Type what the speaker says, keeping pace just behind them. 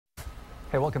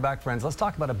Hey, welcome back, friends. Let's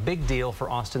talk about a big deal for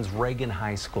Austin's Reagan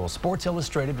High School. Sports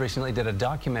Illustrated recently did a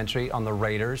documentary on the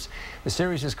Raiders. The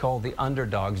series is called The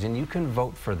Underdogs, and you can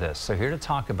vote for this. So here to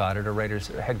talk about it are Raiders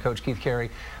head coach Keith Carey,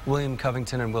 William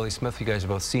Covington, and Willie Smith. You guys are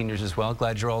both seniors as well.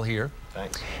 Glad you're all here.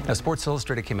 Thanks. Now, Sports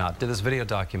Illustrated came out, did this video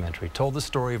documentary, told the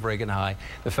story of Reagan High,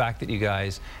 the fact that you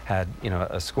guys had,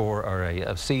 a score or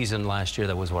a season last year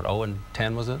that was what,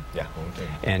 0-10 was it? Yeah,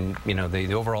 0-10. And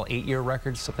the overall 8-year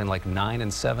record, something like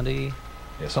 9-70.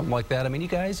 Yes. Something like that. I mean, you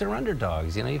guys are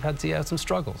underdogs. You've had some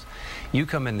struggles. You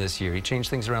come in this year. You changed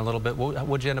things around a little bit.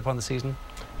 What'd you end up on the season?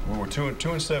 We were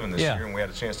 2-7 this year, and we had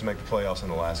a chance to make the playoffs in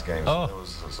the last game. So there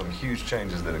was some huge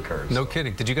changes that occurred. No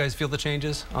kidding. Did you guys feel the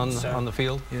changes on the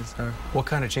field? Yes, sir. What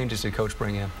kind of changes did Coach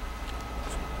bring in?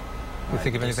 You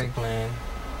think of anything?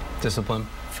 Discipline.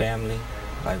 Family.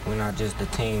 Like, we're not just a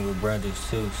team, we're brothers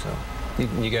too. So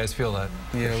you guys feel that?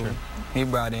 Yeah. Sure. He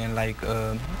brought in like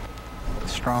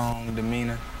strong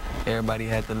demeanor. Everybody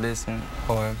had to listen,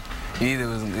 or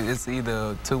it's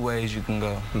either two ways you can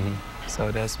go. Mm-hmm.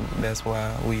 So that's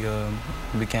why we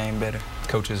became better.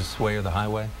 Coach's way or the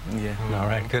highway? Yeah. All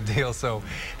right, good deal. So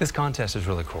this contest is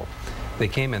really cool. They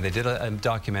came in, they did a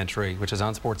documentary, which is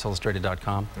on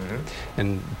sportsillustrated.com,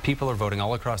 and people are voting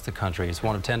all across the country. It's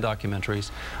one of 10 documentaries.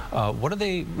 What do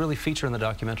they really feature in the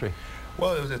documentary?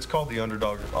 Well, it's called the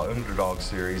Underdog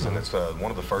series, and it's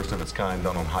one of the first of its kind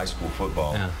done on high school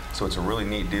football. Yeah. So it's a really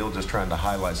neat deal, just trying to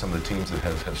highlight some of the teams that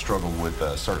have struggled with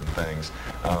certain things.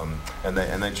 And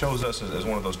they chose us as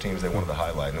one of those teams they wanted to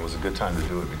highlight, and it was a good time to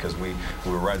do it because we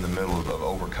were right in the middle of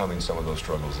overcoming some of those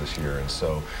struggles this year. And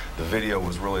so the video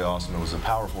was really awesome. It was a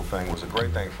powerful thing. It was a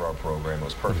great thing for our program. It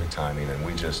was perfect timing, and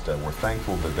we just were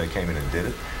thankful that they came in and did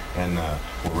it. And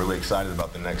we're really excited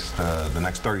about the next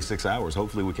 36 hours.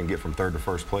 Hopefully we can get from third to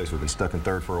first place. We've been stuck in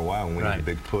third for a while, and we need a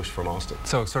big push from Austin.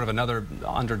 So sort of another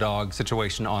underdog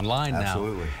situation online now.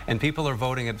 Absolutely. And people are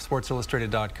voting at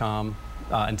sportsillustrated.com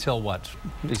until what?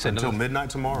 You said until midnight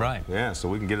tomorrow. Right. Yeah, so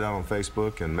we can get it out on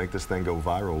Facebook and make this thing go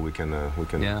viral. We can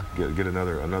get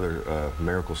another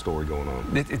miracle story going on.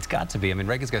 It's got to be. I mean,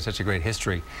 Reagan's got such a great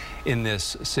history in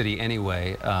this city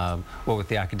anyway. Well, with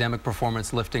the academic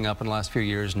performance lifting up in the last few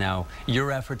years, now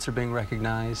your efforts are being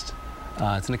recognized.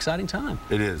 It's an exciting time.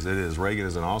 It is. It is. Reagan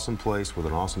is an awesome place with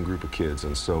an awesome group of kids.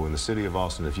 And so in the city of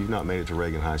Austin, if you've not made it to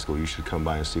Reagan High School, you should come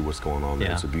by and see what's going on there.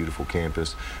 Yeah. It's a beautiful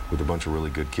campus with a bunch of really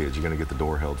good kids. You're going to get the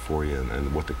door held for you.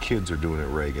 And what the kids are doing at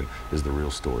Reagan is the real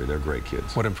story. They're great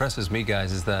kids. What impresses me,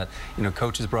 guys, is that,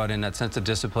 Coach has brought in that sense of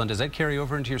discipline. Does that carry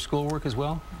over into your schoolwork as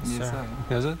well? Yes, sir.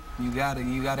 Does it? You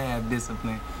gotta have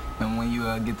discipline. And when you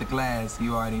get to class,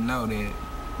 you already know that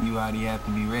you already have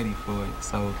to be ready for it.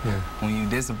 So when you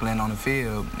discipline on the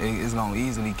field, it's going to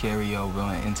easily carry over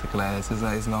into class.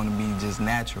 It's going to be just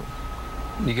natural.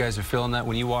 You guys are feeling that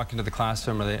when you walk into the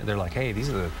classroom, they're like, hey, these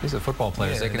are the football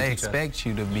players. Yeah, they expect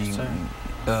you to be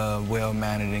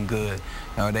well-mannered and good.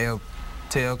 They'll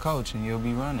tell coach and you'll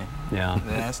be running. Yeah.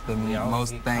 That's the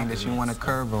most thing that you want to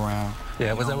curve around.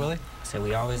 Yeah, was that Willie? So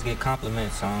we always get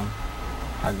compliments on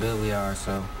how good we are,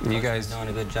 so you guys doing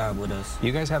a good job with us.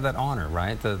 You guys have that honor,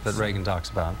 right, that Reagan talks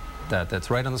about.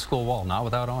 That's right on the school wall, not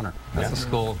without honor. That's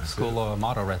the school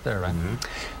motto right there, right?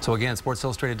 So again,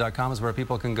 sportsillustrated.com is where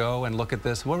people can go and look at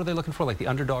this. What were they looking for, like the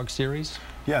Underdog series?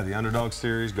 Yeah, the Underdog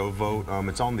series. Go vote.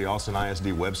 It's on the Austin ISD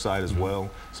website as well,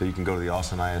 so you can go to the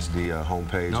Austin ISD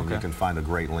homepage and you can find a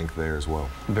great link there as well.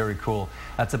 Very cool.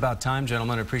 That's about time,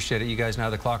 gentlemen. I appreciate it. You guys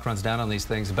know the clock runs down on these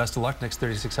things. Best of luck next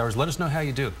 36 hours. Let us know how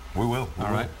you do. We will.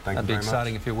 All right. Thank you very much. That'd be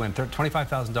exciting if you win.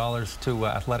 $25,000 to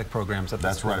athletic programs.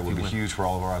 That's right. It would be huge for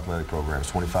all of our athletic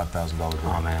programs. $25,000.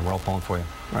 Oh man, we're all pulling for you.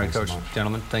 All right, Coach,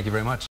 gentlemen, thank you very much.